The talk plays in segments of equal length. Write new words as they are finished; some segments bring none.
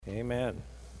Amen.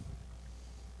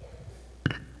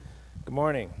 Good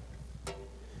morning.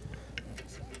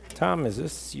 Tom, is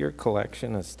this your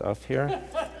collection of stuff here?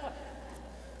 Well,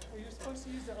 you're supposed to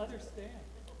use the other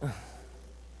stand.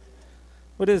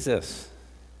 What is this?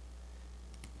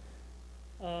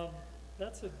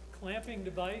 That's a clamping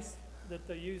device that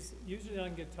they use usually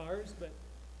on guitars, but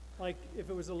like if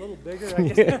it was a little bigger, I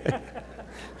guess.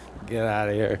 Get out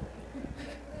of here.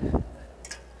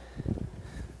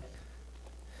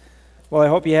 Well, I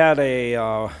hope you had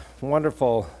a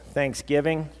wonderful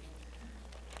Thanksgiving.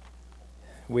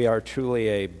 We are truly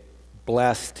a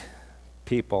blessed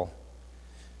people.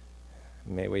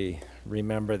 May we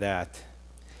remember that.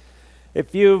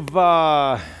 If you've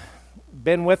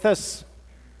been with us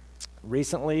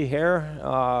recently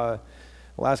here,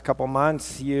 last couple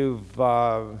months, you've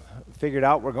figured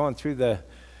out we're going through the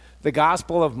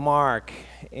Gospel of Mark,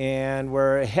 and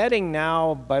we're heading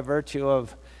now by virtue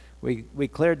of we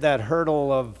cleared that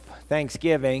hurdle of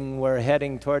Thanksgiving. We're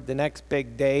heading toward the next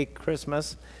big day,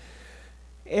 Christmas.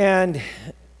 And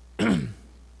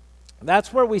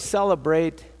that's where we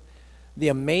celebrate the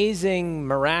amazing,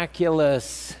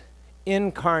 miraculous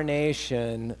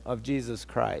incarnation of Jesus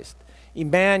Christ.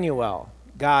 Emmanuel,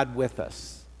 God with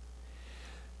us.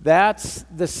 That's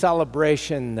the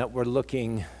celebration that we're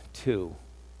looking to.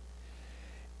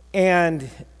 And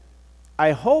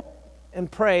I hope and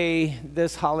pray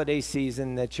this holiday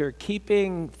season that you're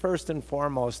keeping first and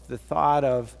foremost the thought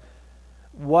of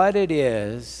what it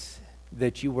is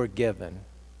that you were given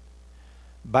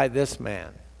by this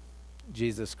man,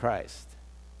 Jesus Christ,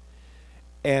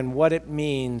 and what it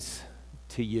means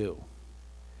to you.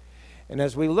 And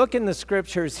as we look in the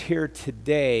scriptures here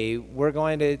today, we're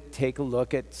going to take a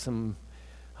look at some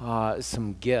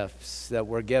gifts that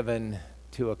were given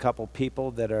to a couple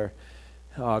people that are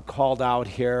called out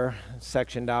here,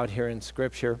 sectioned out here in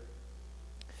Scripture.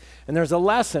 And there's a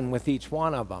lesson with each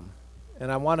one of them, and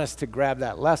I want us to grab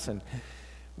that lesson.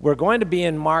 We're going to be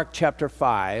in Mark chapter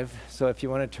 5, so if you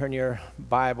want to turn your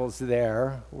Bibles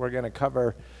there, we're going to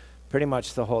cover pretty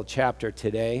much the whole chapter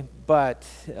today. But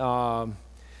I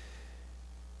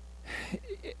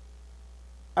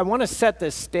want to set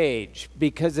this stage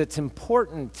because it's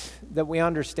important that we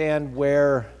understand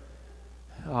where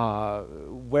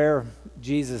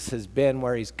Jesus has been,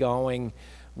 where he's going,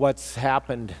 what's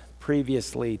happened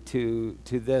previously to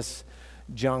this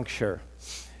juncture.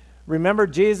 Remember,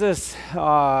 Jesus,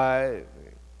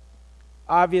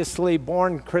 obviously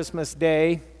born Christmas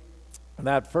Day,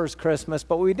 that first Christmas,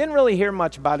 but we didn't really hear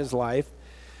much about his life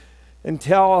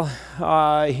until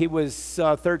he was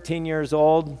 13 years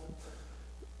old,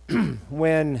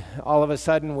 when all of a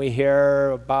sudden we hear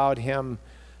about him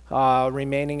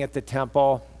remaining at the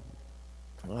temple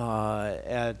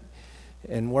and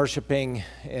worshiping,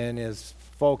 and his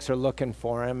folks are looking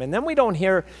for him. And then we don't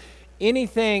hear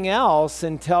anything else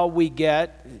until we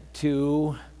get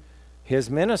to his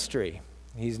ministry.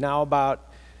 He's now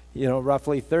about,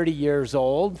 roughly 30 years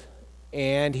old,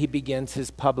 and he begins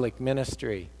his public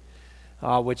ministry,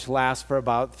 which lasts for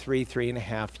about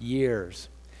 3.5 years.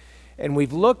 And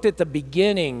we've looked at the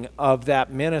beginning of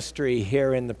that ministry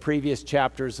here in the previous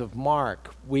chapters of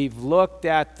Mark. We've looked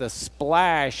at the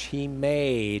splash he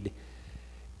made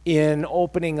in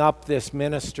opening up this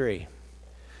ministry.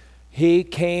 He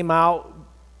came out,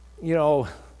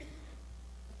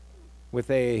 with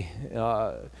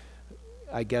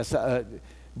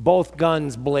both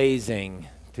guns blazing,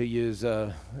 to use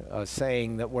a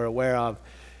saying that we're aware of.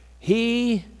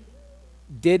 He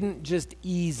didn't just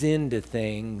ease into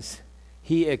things,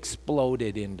 he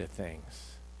exploded into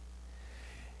things.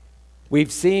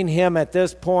 We've seen him at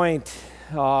this point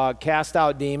cast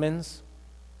out demons.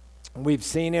 We've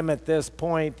seen him at this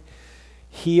point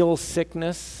heal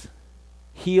sickness,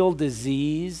 heal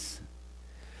disease.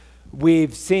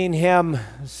 We've seen him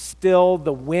still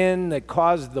the wind that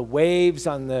caused the waves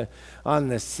on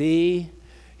the sea.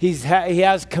 He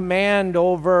has command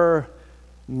over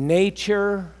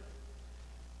nature.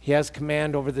 He has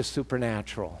command over the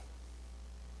supernatural.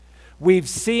 We've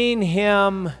seen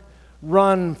him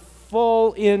run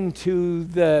full into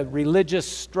the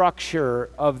religious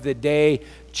structure of the day,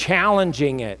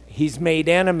 challenging it. He's made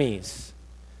enemies.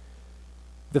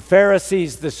 The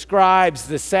Pharisees, the scribes,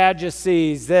 the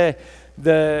Sadducees, the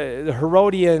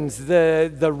Herodians,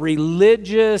 the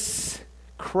religious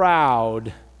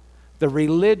crowd, the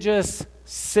religious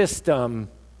system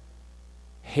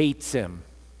hates him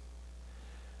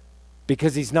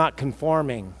because he's not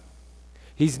conforming.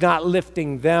 He's not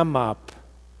lifting them up.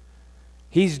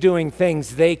 He's doing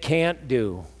things they can't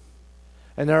do.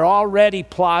 And they're already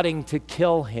plotting to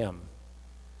kill him.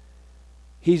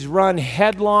 He's run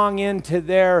headlong into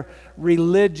their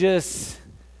religious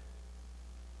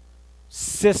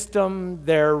system,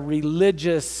 their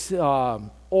religious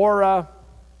aura,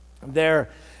 their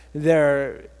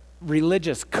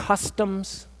religious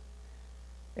customs,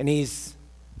 and he's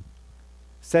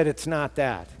said it's not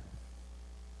that.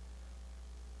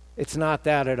 It's not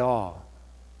that at all.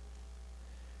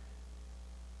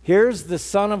 Here's the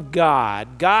Son of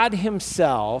God, God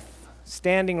himself,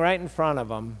 standing right in front of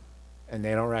them, and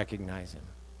they don't recognize him.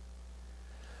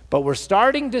 But we're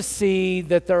starting to see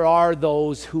that there are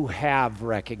those who have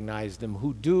recognized him,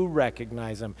 who do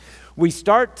recognize him. We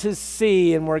start to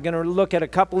see, and we're going to look at a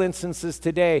couple instances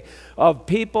today, of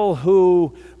people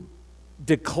who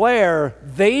declare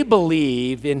they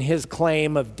believe in his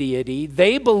claim of deity.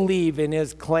 They believe in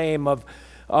his claim of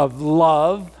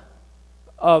love,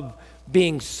 of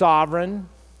being sovereign.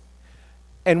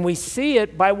 And we see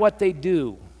it by what they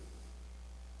do.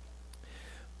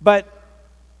 But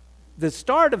the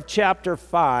start of chapter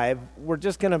 5,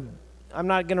 I'm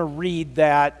not going to read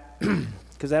that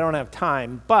because I don't have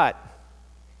time, but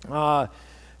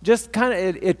just kind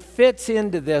of, it fits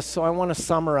into this, so I want to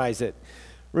summarize it.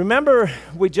 Remember,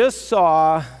 we just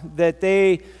saw that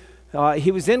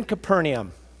he was in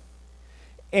Capernaum,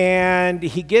 and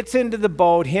he gets into the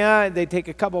boat. They take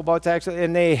a couple of boats, actually,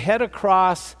 and they head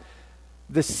across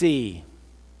the sea.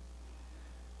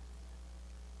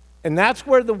 And that's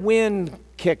where the wind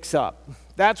kicks up.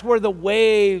 That's where the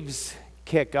waves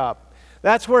kick up.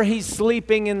 That's where he's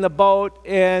sleeping in the boat,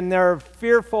 and they're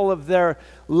fearful of their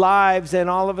lives, and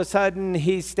all of a sudden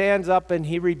he stands up and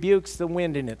he rebukes the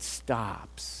wind, and it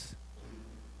stops.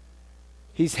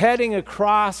 He's heading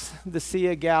across the Sea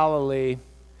of Galilee,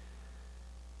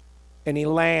 and he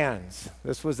lands.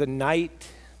 This was a night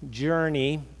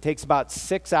journey. It takes about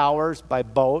 6 hours by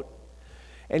boat.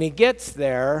 And he gets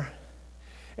there,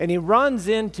 and he runs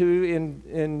into,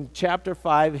 in chapter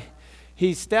 5,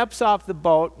 he steps off the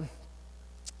boat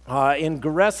in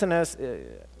Gerasenes.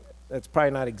 That's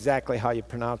probably not exactly how you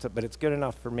pronounce it, but it's good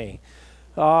enough for me.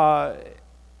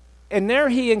 And there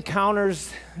he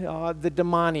encounters the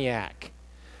demoniac,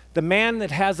 the man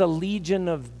that has a legion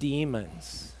of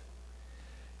demons.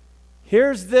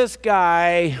 Here's this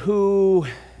guy who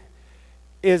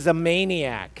is a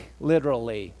maniac,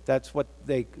 literally. That's what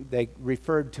they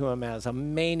referred to him as, a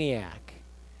maniac.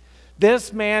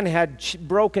 This man had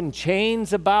broken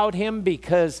chains about him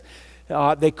because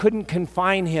they couldn't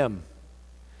confine him.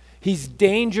 He's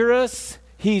dangerous,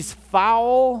 he's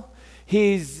foul,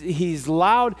 he's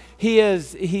loud,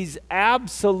 he's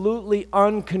absolutely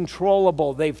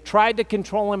uncontrollable. They've tried to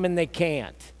control him and they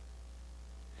can't.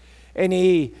 And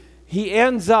he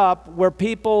ends up where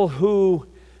people who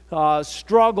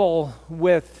struggle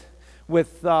with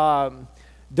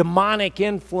demonic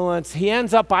influence, he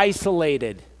ends up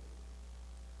isolated.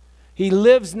 He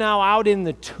lives now out in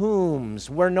the tombs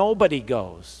where nobody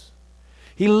goes.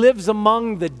 He lives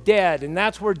among the dead, and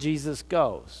that's where Jesus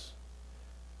goes.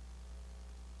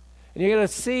 And you're going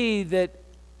to see that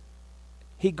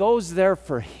he goes there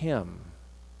for him.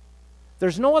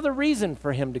 There's no other reason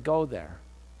for him to go there.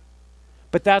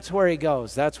 But that's where he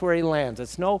goes. That's where he lands.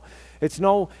 It's no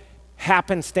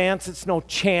happenstance. It's no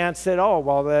chance that, oh,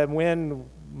 well, the wind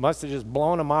must have just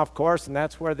blown them off course and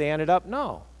that's where they ended up.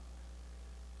 No.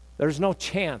 There's no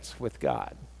chance with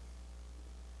God.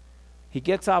 He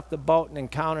gets off the boat and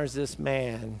encounters this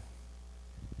man,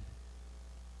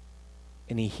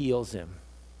 and he heals him.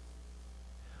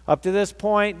 Up to this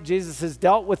point, Jesus has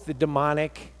dealt with the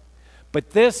demonic, but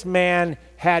this man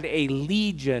had a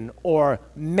legion, or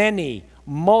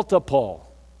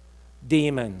multiple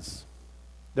demons.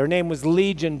 Their name was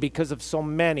Legion because of so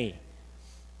many.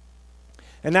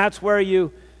 And that's where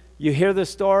you hear the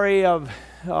story of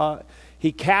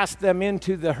he cast them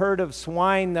into the herd of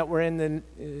swine that were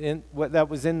that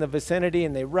was in the vicinity,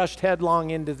 and they rushed headlong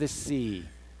into the sea.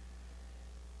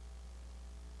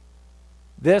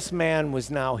 This man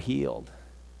was now healed.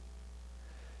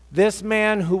 This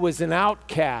man who was an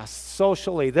outcast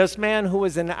socially, this man who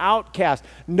was an outcast,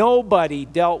 nobody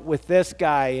dealt with this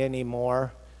guy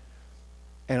anymore.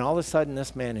 And all of a sudden,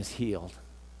 this man is healed.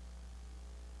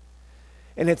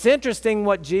 And it's interesting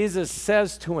what Jesus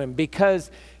says to him,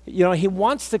 because he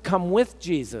wants to come with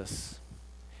Jesus.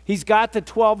 He's got the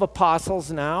 12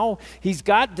 apostles now. He's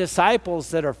got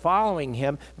disciples that are following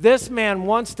him. This man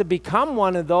wants to become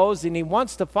one of those, and he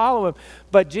wants to follow him.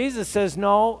 But Jesus says,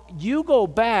 no, you go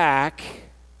back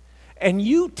and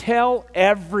you tell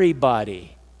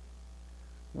everybody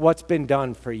what's been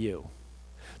done for you.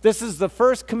 This is the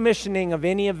first commissioning of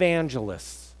any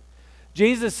evangelists.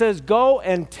 Jesus says, go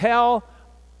and tell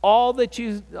all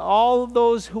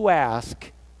those who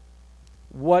ask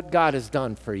what God has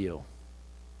done for you.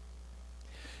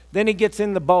 Then he gets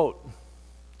in the boat,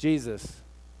 Jesus,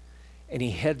 and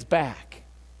he heads back.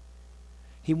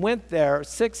 He went there,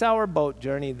 6-hour boat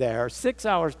journey there, 6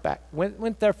 hours back,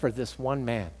 went there for this one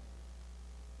man.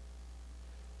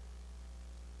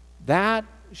 That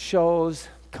shows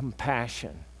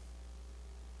compassion.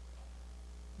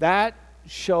 That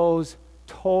shows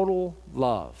total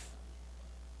love.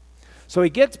 So he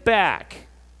gets back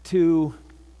to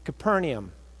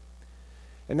Capernaum,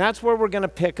 and that's where we're going to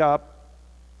pick up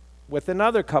with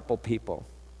another couple people.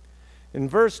 In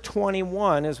verse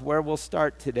 21 is where we'll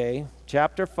start today,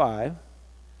 chapter 5.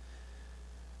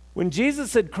 When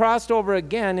Jesus had crossed over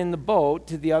again in the boat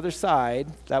to the other side,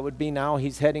 that would be now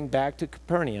he's heading back to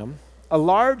Capernaum, a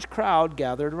large crowd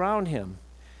gathered around him.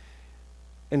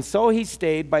 And so he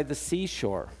stayed by the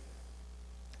seashore.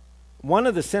 One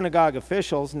of the synagogue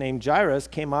officials named Jairus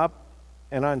came up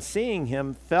and on seeing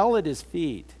him fell at his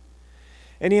feet.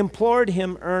 And he implored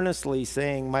him earnestly,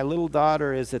 saying, "My little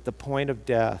daughter is at the point of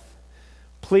death.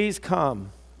 Please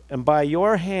come and lay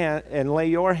your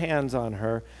hands on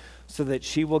her so that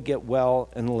she will get well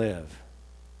and live."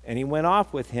 And he went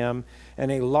off with him,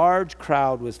 and a large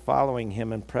crowd was following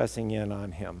him and pressing in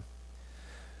on him.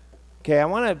 Okay, I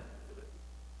want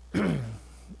to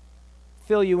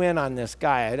fill you in on this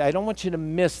guy. I don't want you to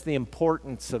miss the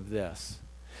importance of this.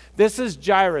 This is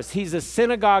Jairus. He's a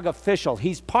synagogue official.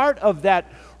 He's part of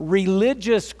that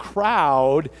religious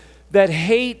crowd that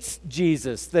hates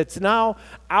Jesus, that's now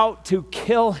out to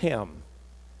kill him.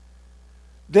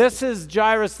 This is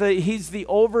Jairus. He's the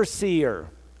overseer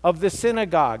of the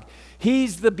synagogue.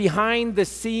 He's the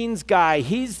behind-the-scenes guy.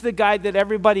 He's the guy that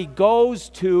everybody goes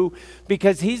to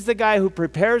because he's the guy who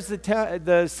prepares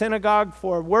the synagogue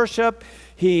for worship.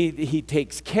 He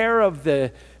takes care of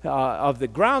the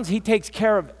grounds. He takes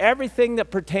care of everything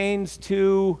that pertains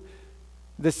to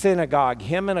the synagogue,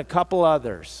 him and a couple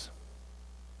others.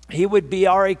 He would be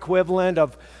our equivalent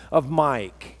of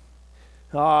Mike,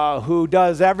 who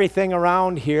does everything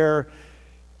around here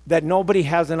that nobody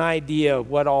has an idea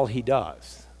what all he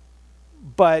does.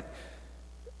 But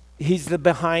he's the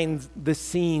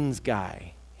behind-the-scenes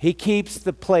guy. He keeps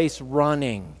the place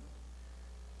running.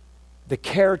 The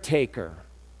caretaker,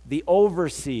 the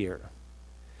overseer.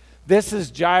 This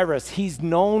is Jairus. He's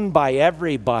known by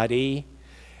everybody.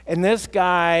 And this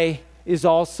guy is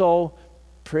also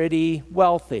pretty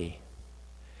wealthy.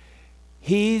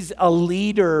 He's a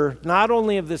leader not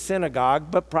only of the synagogue,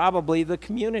 but probably the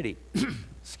community.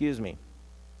 Excuse me.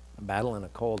 I'm battling a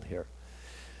cold here.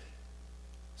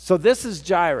 So this is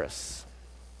Jairus.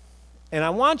 And I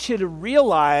want you to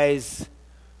realize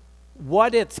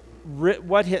what it's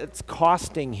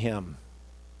costing him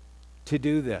to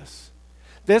do this.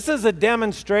 This is a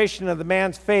demonstration of the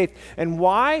man's faith. And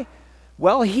why?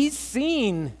 Well, he's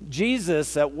seen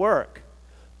Jesus at work.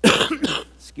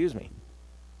 Excuse me.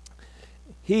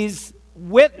 He's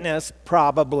witnessed,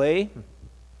 probably,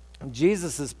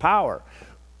 Jesus' power.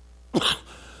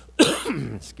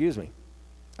 Excuse me.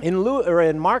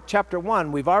 In Mark chapter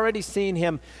 1, we've already seen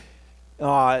him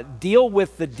deal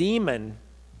with the demon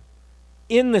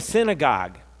in the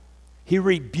synagogue. He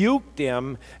rebuked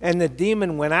him, and the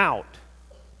demon went out.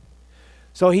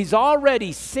 So he's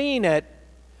already seen it,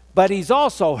 but he's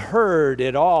also heard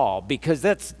it all, because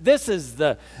this is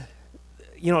the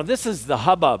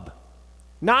hubbub,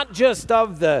 not just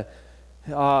of the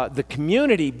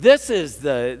community. This is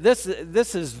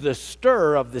the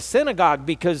stir of the synagogue,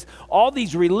 because all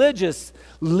these religious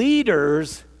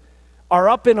leaders are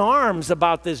up in arms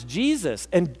about this Jesus,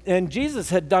 and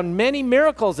Jesus had done many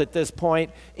miracles at this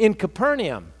point in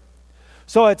Capernaum.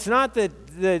 So it's not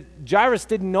that Jairus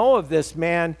didn't know of this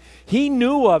man. He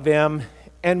knew of him,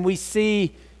 and we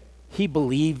see he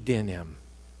believed in him.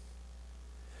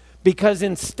 Because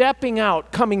in stepping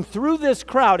out, coming through this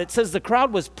crowd, it says the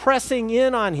crowd was pressing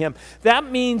in on him. That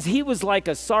means he was like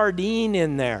a sardine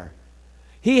in there.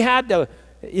 He had to,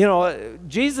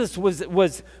 Jesus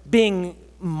was being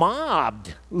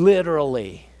mobbed,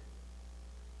 literally,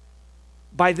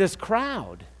 by this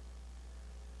crowd.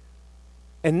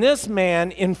 And this man,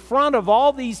 in front of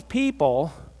all these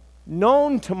people,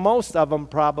 known to most of them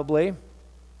probably,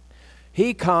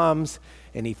 he comes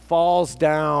and he falls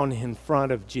down in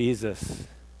front of Jesus.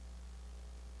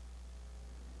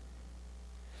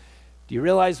 Do you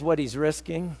realize what he's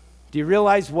risking? Do you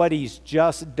realize what he's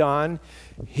just done?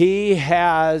 He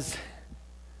has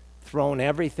thrown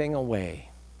everything away.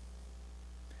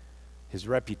 His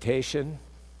reputation,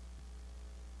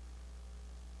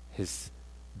 his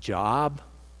job,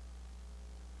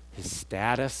 his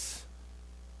status,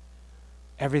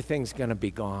 everything's going to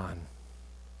be gone.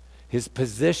 his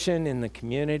position in the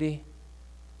community,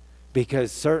 because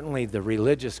certainly the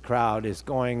religious crowd is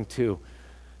going to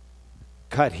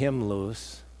cut him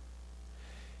loose.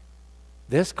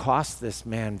 This cost this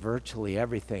man virtually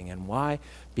everything. And why?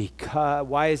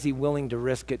 Why is he willing to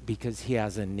risk it? Because he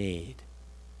has a need.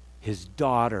 His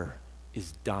daughter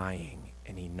is dying,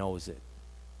 and he knows it.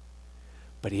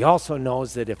 But he also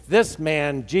knows that if this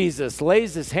man, Jesus,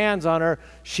 lays his hands on her,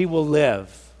 she will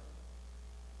live.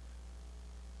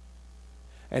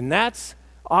 And that's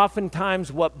oftentimes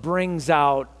what brings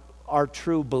out our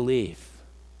true belief.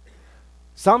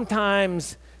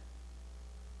 Sometimes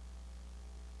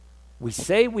we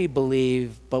say we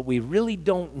believe, but we really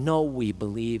don't know we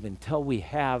believe until we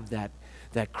have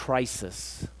that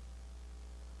crisis.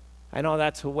 I know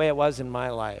that's the way it was in my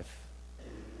life.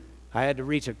 I had to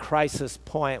reach a crisis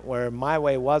point where my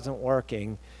way wasn't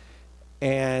working,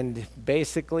 and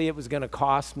basically it was going to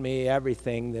cost me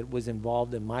everything that was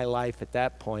involved in my life at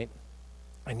that point.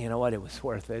 And you know what? It was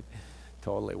worth it.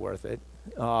 Totally worth it.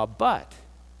 But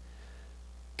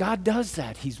God does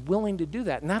that. He's willing to do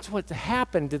that. And that's what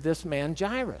happened to this man,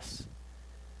 Jairus.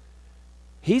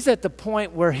 He's at the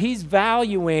point where he's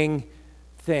valuing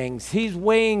things. He's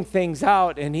weighing things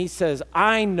out, and he says,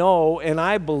 I know and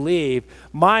I believe.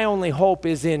 My only hope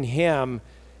is in him.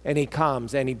 And he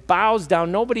comes and he bows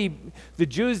down. The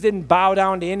Jews didn't bow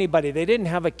down to anybody. They didn't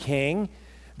have a king.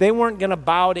 They weren't going to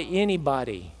bow to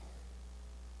anybody.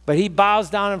 But he bows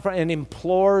down in front and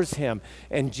implores him.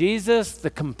 And Jesus,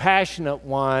 the compassionate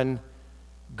one,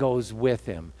 goes with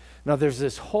him. Now there's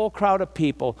this whole crowd of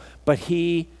people, but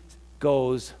he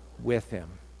goes with him.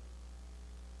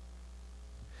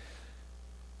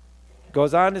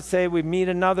 Goes on to say we meet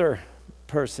another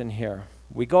person here.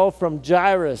 We go from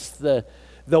Jairus, the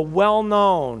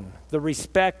well-known, the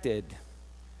respected,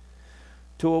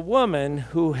 to a woman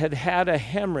who had had a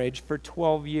hemorrhage for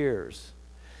 12 years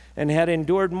and had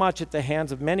endured much at the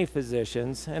hands of many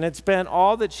physicians and had spent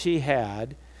all that she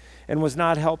had and was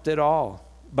not helped at all,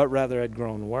 but rather had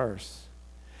grown worse.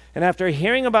 And after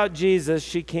hearing about Jesus,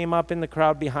 she came up in the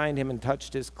crowd behind him and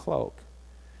touched his cloak.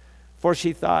 For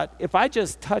she thought, if I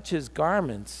just touch his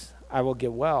garments, I will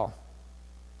get well.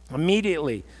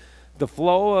 Immediately, the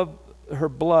flow of her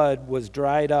blood was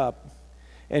dried up,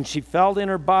 and she felt in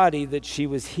her body that she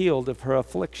was healed of her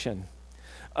affliction.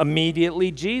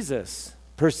 Immediately Jesus,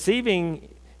 perceiving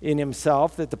in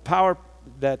himself that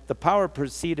the power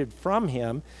proceeded from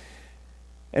him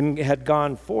and had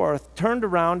gone forth, turned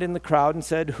around in the crowd and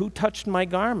said, who touched my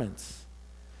garments?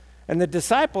 And the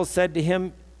disciples said to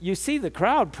him, you see the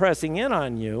crowd pressing in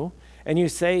on you, and you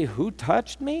say, who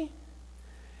touched me?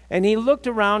 And he looked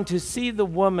around to see the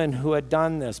woman who had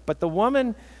done this. But the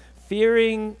woman,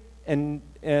 fearing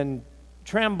and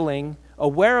trembling,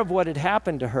 aware of what had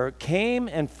happened to her, came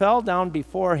and fell down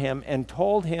before him and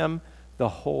told him the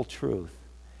whole truth.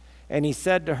 And he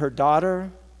said to her,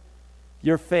 daughter,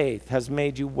 your faith has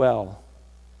made you well.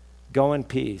 Go in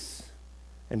peace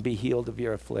and be healed of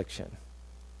your affliction.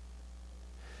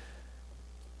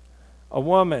 A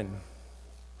woman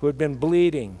who had been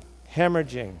bleeding,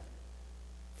 hemorrhaging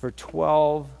for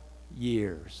 12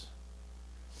 years.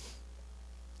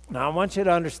 Now, I want you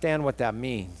to understand what that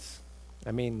means.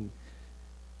 I mean,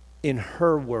 in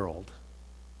her world.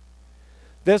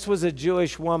 This was a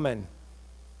Jewish woman.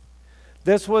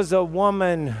 This was a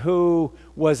woman who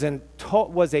was a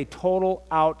total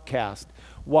outcast.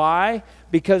 Why?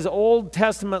 Because Old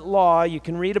Testament law, you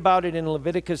can read about it in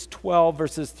Leviticus 12,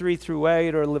 verses 3 through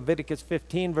 8, or Leviticus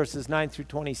 15, verses 9 through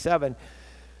 27.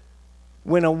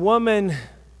 When a woman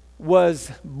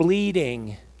was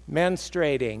bleeding,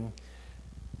 menstruating,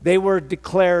 they were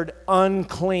declared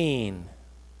unclean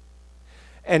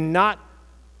and not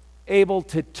able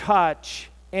to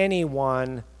touch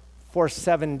anyone for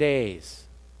 7 days.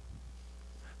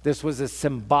 This was a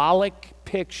symbolic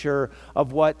picture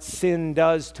of what sin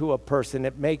does to a person.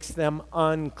 It makes them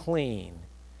unclean.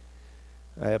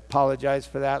 I apologize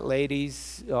for that,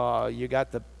 ladies. You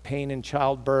got the pain in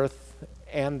childbirth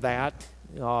and that.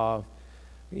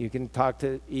 You can talk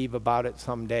to Eve about it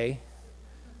someday.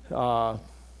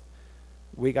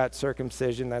 We got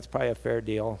circumcision. That's probably a fair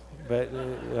deal. But, you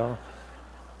know.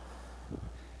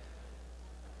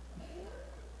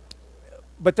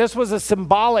 But this was a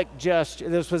symbolic gesture.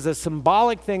 This was a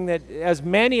symbolic thing that, as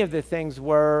many of the things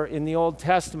were in the Old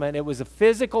Testament, it was a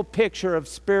physical picture of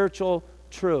spiritual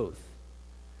truth.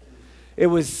 It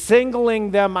was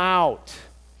singling them out.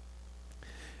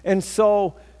 And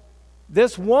so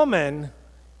this woman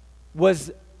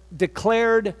was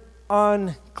declared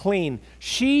unclean.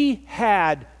 She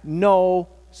had no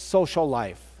social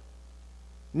life.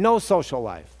 No social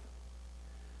life.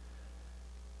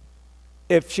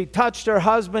 If she touched her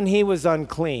husband, he was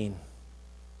unclean.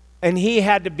 And he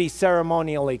had to be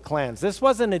ceremonially cleansed. This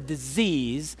wasn't a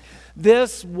disease.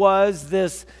 This was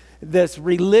this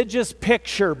religious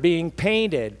picture being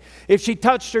painted. If she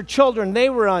touched her children, they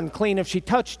were unclean. If she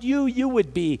touched you, you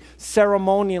would be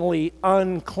ceremonially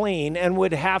unclean and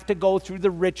would have to go through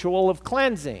the ritual of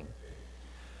cleansing.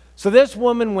 So this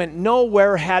woman went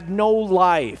nowhere, had no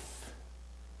life.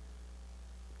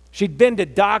 She'd been to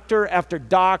doctor after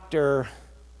doctor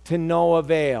to no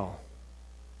avail.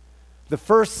 The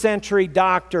first century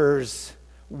doctors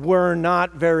were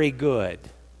not very good.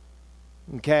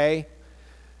 Okay?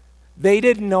 They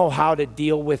didn't know how to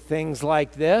deal with things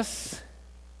like this.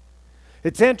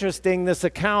 It's interesting, this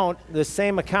account, the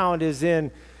same account is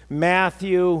in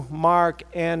Matthew, Mark,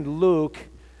 and Luke.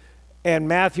 And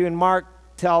Matthew and Mark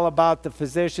tell about the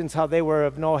physicians, how they were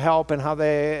of no help and how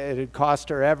it had cost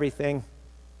her everything.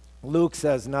 Luke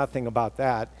says nothing about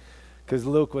that because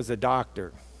Luke was a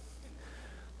doctor.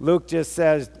 Luke just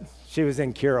says she was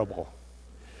incurable.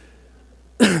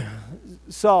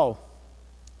 So,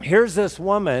 here's this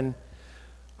woman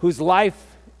whose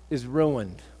life is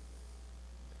ruined.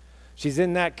 She's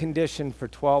in that condition for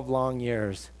 12 long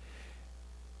years.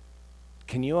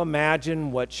 Can you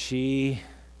imagine what she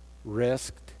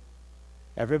risked?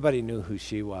 Everybody knew who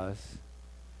she was.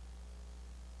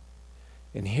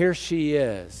 And here she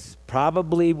is,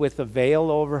 probably with a veil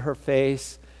over her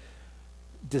face,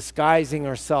 disguising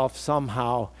herself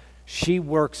somehow. She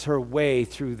works her way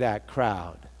through that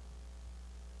crowd.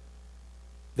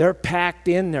 They're packed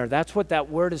in there. That's what that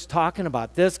word is talking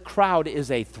about. This crowd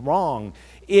is a throng.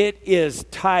 It is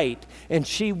tight. And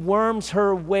she worms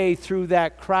her way through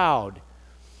that crowd.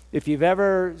 If you've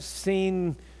ever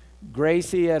seen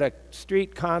Gracie at a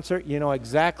street concert, you know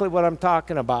exactly what I'm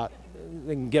talking about.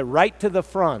 They can get right to the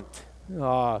front.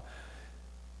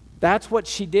 That's what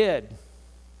she did.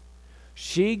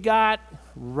 She got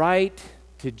right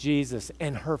to Jesus,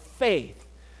 and her faith,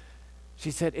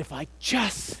 she said, if I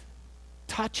just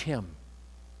touch him.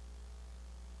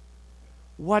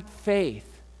 What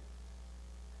faith?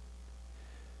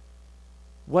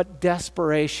 What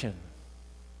desperation?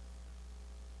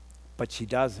 But she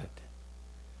does it.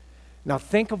 Now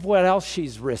think of what else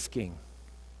she's risking.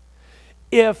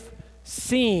 If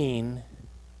seen,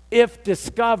 if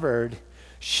discovered,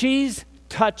 she's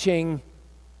touching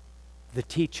the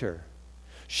teacher.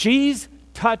 She's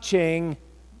touching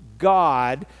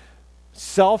God,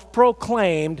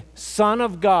 self-proclaimed Son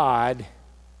of God,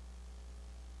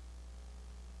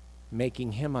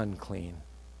 making him unclean.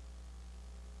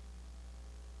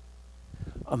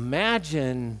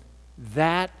 Imagine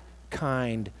that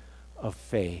kind of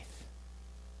faith.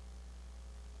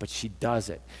 But she does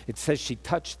it. It says she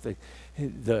touched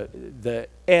the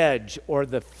edge or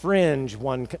the fringe.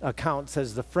 One account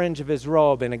says the fringe of his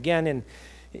robe. And again,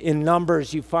 in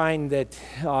Numbers, you find that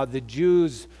the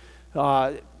Jews,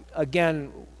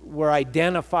 again, were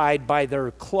identified by their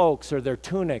cloaks or their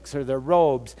tunics or their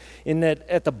robes, in that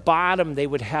at the bottom they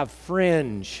would have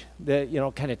fringe,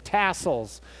 kind of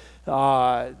tassels,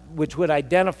 which would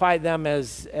identify them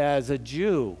as a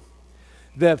Jew.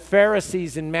 The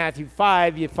Pharisees in Matthew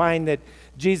 5, you find that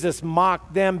Jesus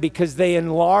mocked them because they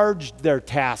enlarged their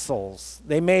tassels.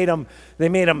 They made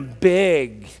them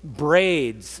big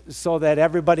braids so that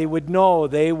everybody would know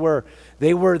they were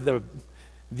the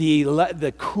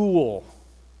cool,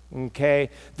 okay,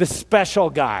 the special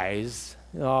guys.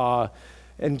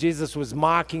 And Jesus was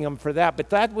mocking them for that. But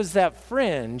that was that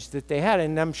fringe that they had.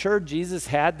 And I'm sure Jesus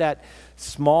had that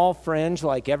small fringe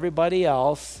like everybody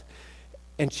else.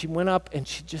 And she went up and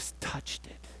she just touched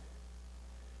it.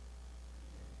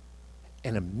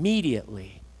 And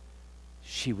immediately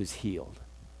she was healed.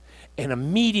 And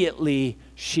immediately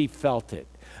she felt it.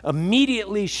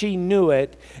 Immediately she knew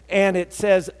it. And it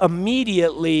says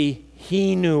immediately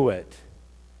he knew it.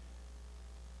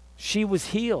 She was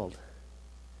healed.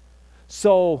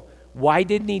 So why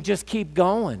didn't he just keep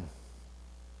going?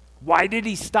 Why did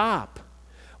he stop?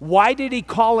 Why did he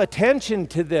call attention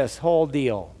to this whole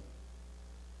deal?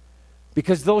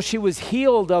 Because though she was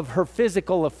healed of her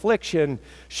physical affliction,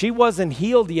 she wasn't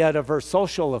healed yet of her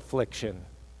social affliction.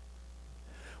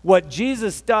 What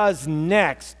Jesus does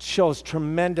next shows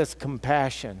tremendous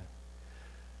compassion.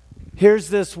 Here's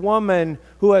this woman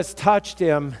who has touched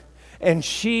him, and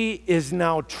she is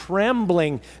now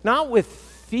trembling, not with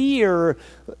fear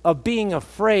of being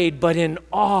afraid, but in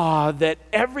awe that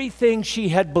everything she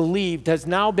had believed has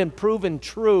now been proven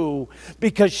true,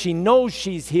 because she knows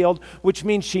she's healed, which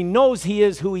means she knows he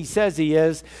is who he says he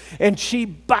is, and she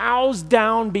bows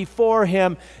down before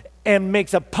him and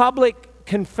makes a public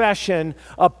confession,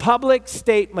 a public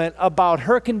statement about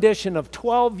her condition of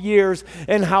 12 years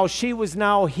and how she was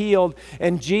now healed.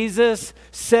 And Jesus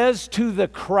says to the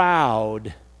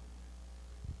crowd,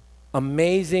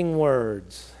 amazing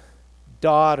words,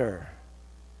 "Daughter,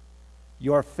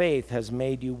 your faith has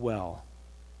made you well.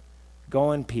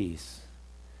 Go in peace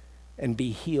and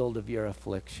be healed of your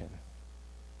affliction."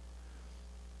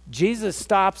 Jesus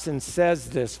stops and says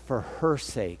this for her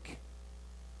sake.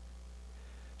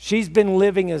 She's been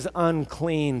living as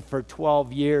unclean for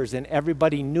 12 years, and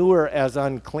everybody knew her as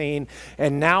unclean.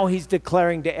 And now he's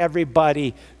declaring to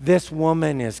everybody, this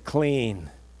woman is clean.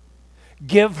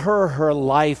 Give her her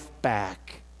life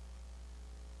back.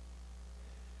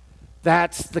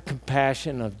 That's the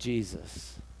compassion of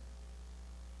Jesus.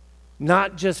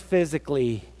 Not just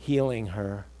physically healing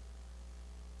her,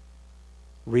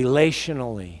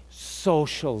 relationally,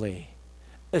 socially,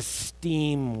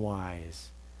 esteem-wise,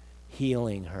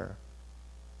 healing her.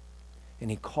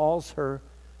 And he calls her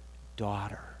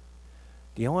daughter.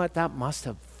 Do you know what that must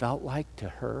have felt like to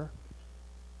her?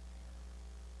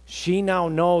 She now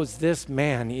knows this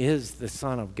man is the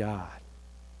Son of God.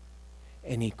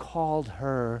 And he called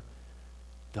her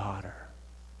daughter.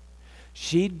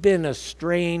 She'd been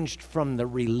estranged from the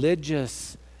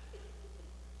religious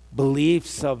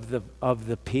beliefs of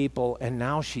the people, and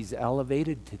now she's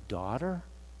elevated to daughter?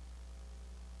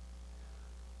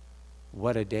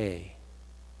 What a day.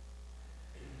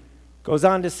 Goes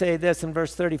on to say this in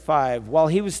verse 35. While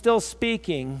he was still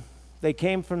speaking, they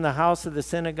came from the house of the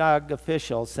synagogue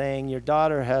official, saying, "Your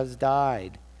daughter has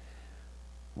died.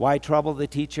 Why trouble the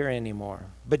teacher anymore?"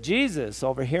 But Jesus,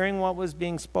 overhearing what was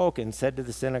being spoken, said to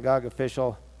the synagogue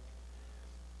official,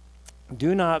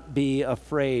 "Do not be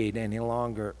afraid any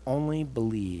longer, only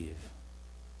believe."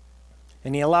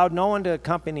 And he allowed no one to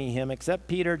accompany him except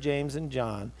Peter, James, and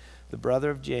John, the brother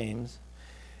of James.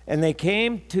 And they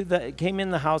came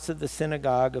in the house of the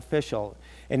synagogue official,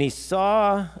 and he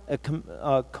saw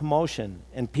a commotion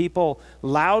and people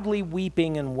loudly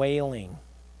weeping and wailing.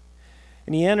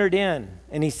 And he entered in,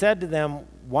 and he said to them,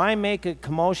 "Why make a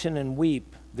commotion and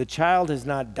weep? The child has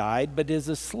not died, but is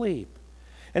asleep."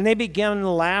 And they began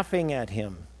laughing at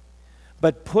him.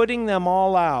 But putting them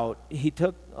all out, he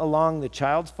took along the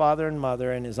child's father and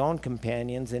mother and his own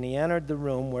companions, and he entered the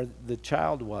room where the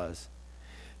child was.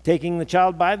 Taking the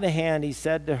child by the hand, he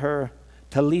said to her,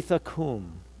 "Talitha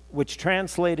cum," which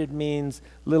translated means,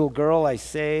 "Little girl, I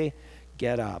say,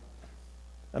 get up."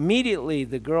 Immediately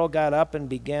the girl got up and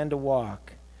began to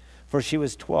walk, for she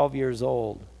was 12 years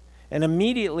old. And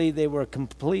immediately they were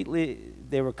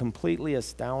completely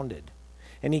astounded.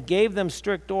 And he gave them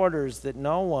strict orders that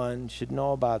no one should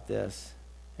know about this.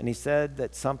 And he said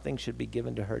that something should be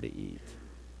given to her to eat.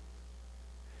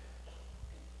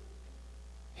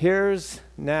 Here's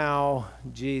now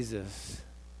Jesus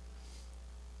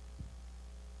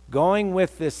going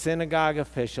with this synagogue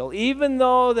official, even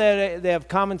though they have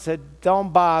come and said,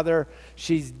 "Don't bother,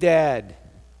 she's dead."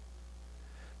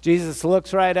 Jesus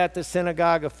looks right at the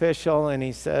synagogue official and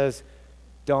he says,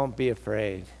 "Don't be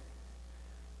afraid.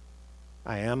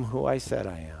 I am who I said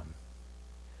I am."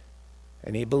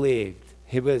 And he believed.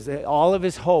 All of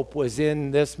his hope was in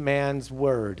this man's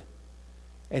word.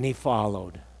 And he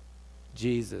followed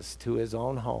Jesus to his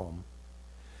own home,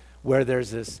 where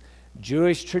there's this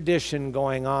Jewish tradition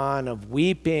going on of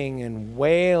weeping and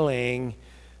wailing,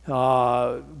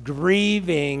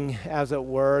 grieving, as it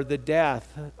were, the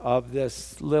death of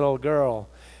this little girl.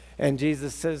 And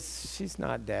Jesus says, "She's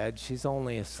not dead, she's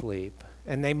only asleep."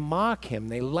 And they mock him,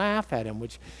 they laugh at him,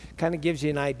 which kind of gives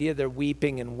you an idea their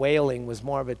weeping and wailing was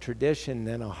more of a tradition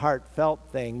than a heartfelt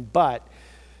thing. But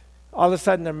all of a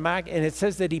sudden they're mocking, and it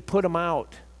says that he put them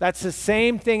out. That's the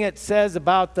same thing it says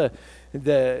about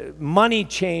the money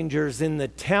changers in the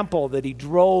temple that he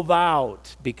drove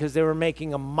out because they were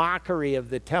making a mockery of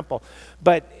the temple.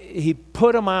 But he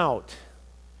put them out.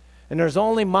 And there's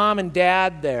only mom and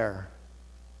dad there,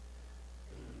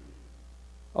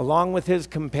 along with his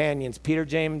companions, Peter,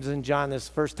 James, and John. This is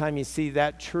the first time you see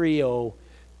that trio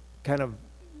kind of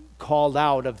called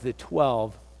out of the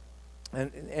 12.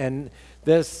 And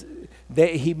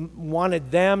he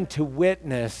wanted them to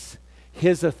witness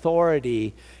his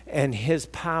authority and his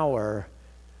power,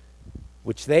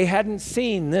 which they hadn't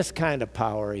seen this kind of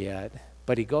power yet.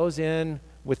 But he goes in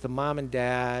with the mom and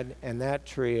dad and that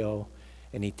trio,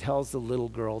 and he tells the little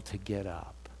girl to get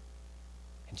up.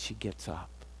 And she gets up.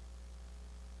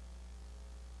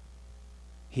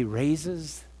 He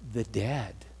raises the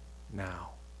dead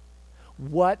now.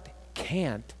 What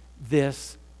can't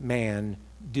this man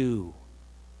do?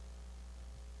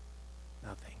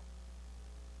 Nothing.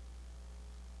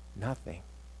 Nothing.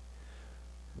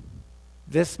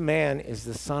 This man is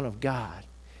the Son of God.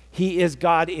 He is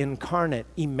God incarnate,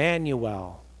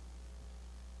 Emmanuel,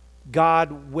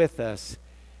 God with us,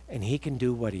 and he can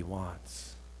do what he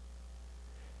wants.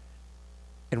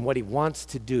 And what he wants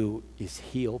to do is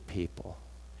heal people.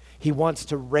 He wants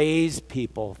to raise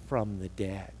people from the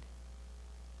dead.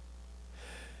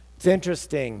 It's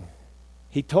interesting.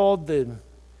 He told the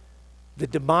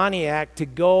demoniac to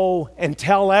go and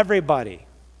tell everybody.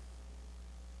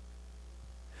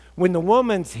 When the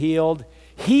woman's healed,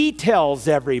 he tells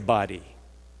everybody.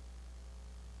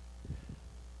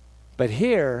 But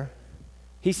here,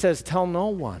 he says, tell no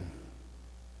one.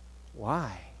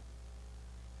 Why?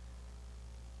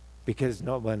 Because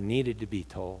no one needed to be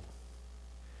told.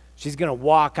 She's going to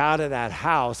walk out of that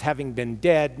house, having been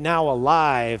dead, now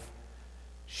alive.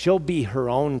 She'll be her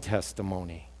own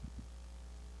testimony.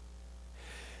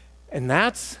 And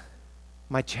that's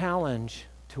my challenge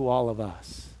to all of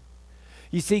us.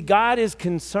 You see, God is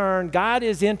concerned, God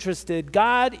is interested,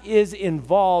 God is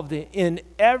involved in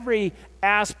every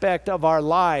aspect of our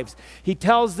lives. He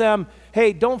tells them,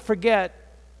 hey, don't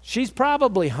forget, she's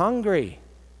probably hungry.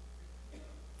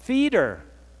 Feed her.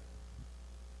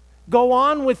 Go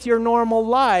on with your normal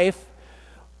life,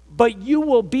 but you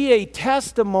will be a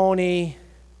testimony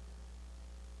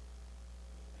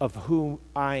of who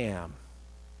I am.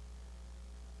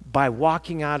 By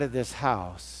walking out of this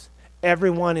house,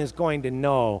 everyone is going to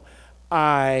know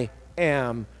I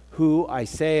am who I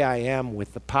say I am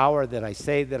with the power that I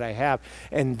say that I have.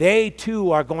 And they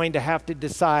too are going to have to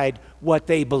decide what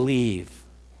they believe.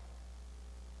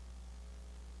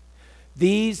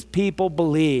 These people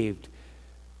believed.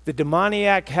 The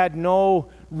demoniac had no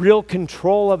real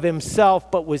control of himself,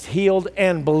 but was healed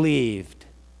and believed.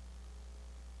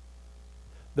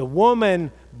 The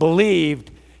woman believed,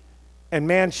 and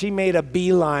man, she made a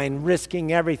beeline,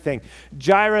 risking everything.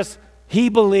 Jairus, he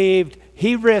believed,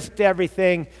 he risked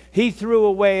everything, he threw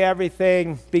away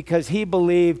everything because he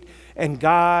believed, and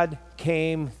God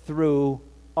came through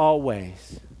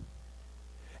always.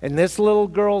 And this little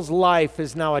girl's life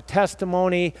is now a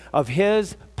testimony of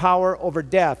his power over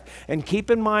death. And keep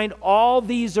in mind, all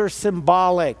these are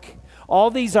symbolic.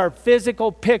 All these are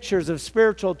physical pictures of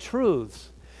spiritual truths.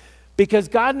 Because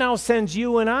God now sends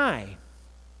you and I,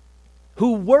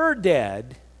 who were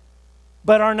dead,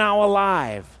 but are now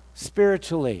alive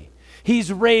spiritually.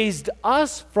 He's raised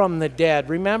us from the dead.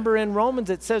 Remember in Romans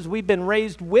it says we've been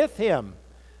raised with him.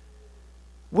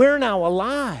 We're now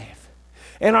alive.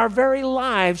 And our very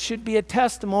lives should be a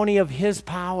testimony of his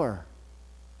power.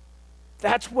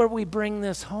 That's where we bring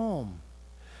this home.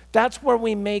 That's where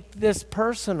we make this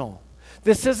personal.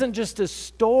 This isn't just a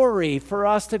story for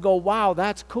us to go, wow,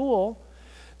 that's cool.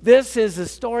 This is a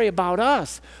story about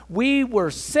us. We were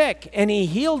sick and he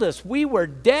healed us. We were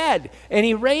dead and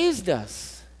he raised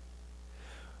us.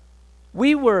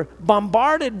 We were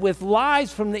bombarded with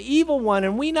lies from the evil one,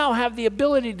 and we now have the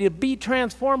ability to be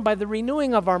transformed by the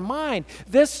renewing of our mind.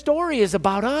 This story is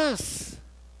about us.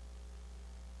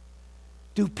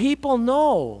 Do people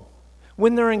know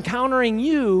when they're encountering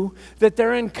you that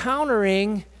they're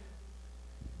encountering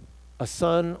a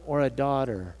son or a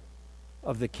daughter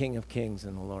of the King of Kings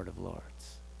and the Lord of Lords?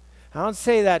 I don't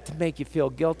say that to make you feel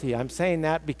guilty. I'm saying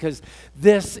that because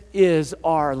this is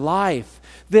our life.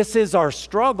 This is our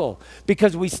struggle.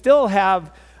 Because we still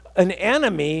have an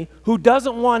enemy who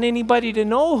doesn't want anybody to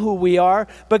know who we are.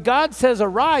 But God says,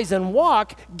 arise and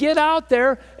walk. Get out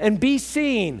there and be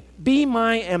seen. Be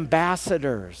my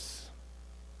ambassadors.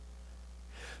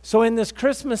 So in this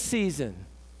Christmas season,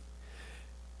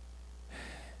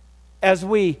 as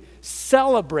we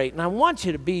celebrate, and I want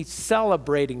you to be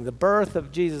celebrating the birth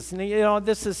of Jesus. And you know,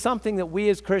 this is something that we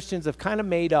as Christians have kind of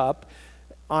made up,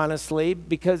 honestly,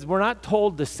 because we're not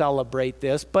told to celebrate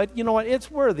this, but you know what?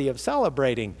 It's worthy of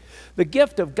celebrating. The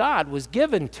gift of God was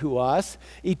given to us,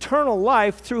 eternal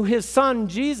life, through his son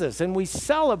Jesus, and we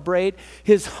celebrate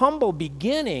his humble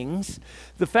beginnings,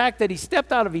 the fact that he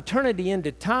stepped out of eternity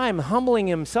into time, humbling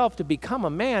himself to become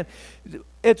a man.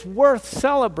 It's worth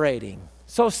celebrating.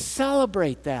 So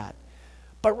celebrate that.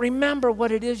 But remember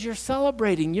what it is you're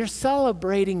celebrating. You're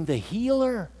celebrating the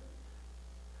healer,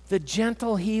 the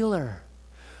gentle healer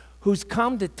who's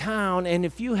come to town. And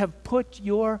if you have put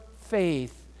your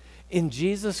faith in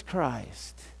Jesus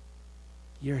Christ,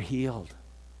 you're healed.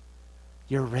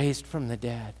 You're raised from the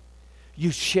dead.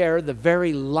 You share the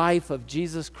very life of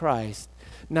Jesus Christ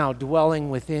now dwelling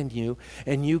within you,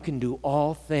 and you can do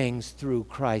all things through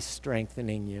Christ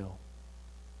strengthening you.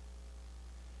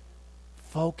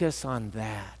 Focus on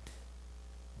that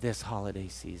this holiday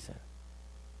season,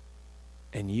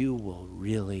 and you will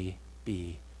really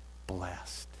be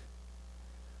blessed.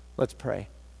 Let's pray.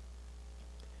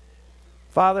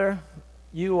 Father,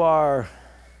 you are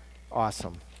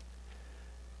awesome.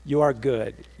 You are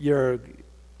good. You're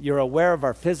aware of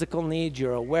our physical needs.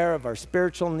 You're aware of our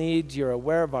spiritual needs. You're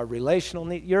aware of our relational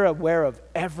needs. You're aware of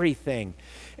everything.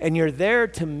 And you're there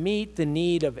to meet the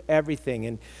need of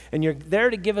everything. And you're there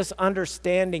to give us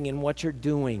understanding in what you're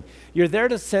doing. You're there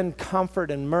to send comfort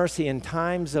and mercy in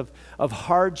times of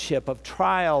hardship, of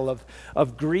trial,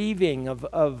 of grieving,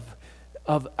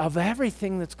 of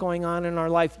everything that's going on in our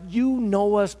life. You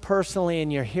know us personally,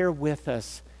 and you're here with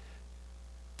us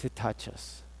to touch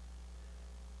us,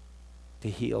 to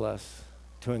heal us,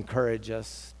 to encourage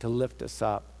us, to lift us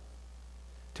up,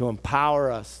 to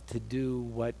empower us to do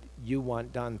what you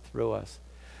want done through us.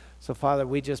 So, Father,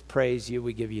 we just praise you.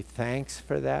 We give you thanks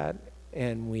for that,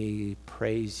 and we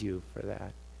praise you for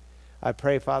that. I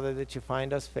pray, Father, that you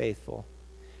find us faithful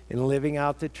in living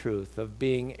out the truth of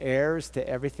being heirs to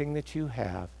everything that you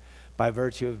have by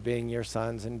virtue of being your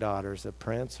sons and daughters, a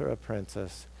prince or a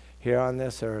princess here on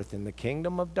this earth in the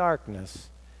kingdom of darkness,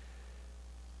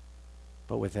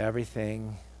 but with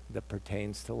everything that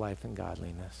pertains to life and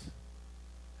godliness.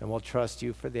 And we'll trust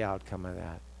you for the outcome of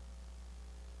that.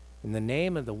 In the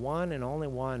name of the one and only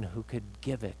one who could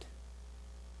give it,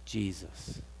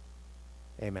 Jesus.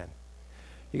 Amen.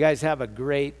 You guys have a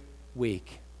great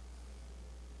week.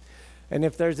 And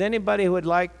if there's anybody who would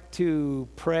like to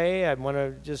pray, I want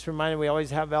to just remind you, we always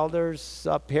have elders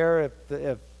up here.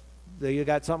 If you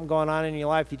got something going on in your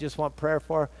life you just want prayer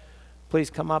for, please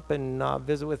come up and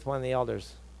visit with one of the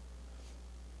elders.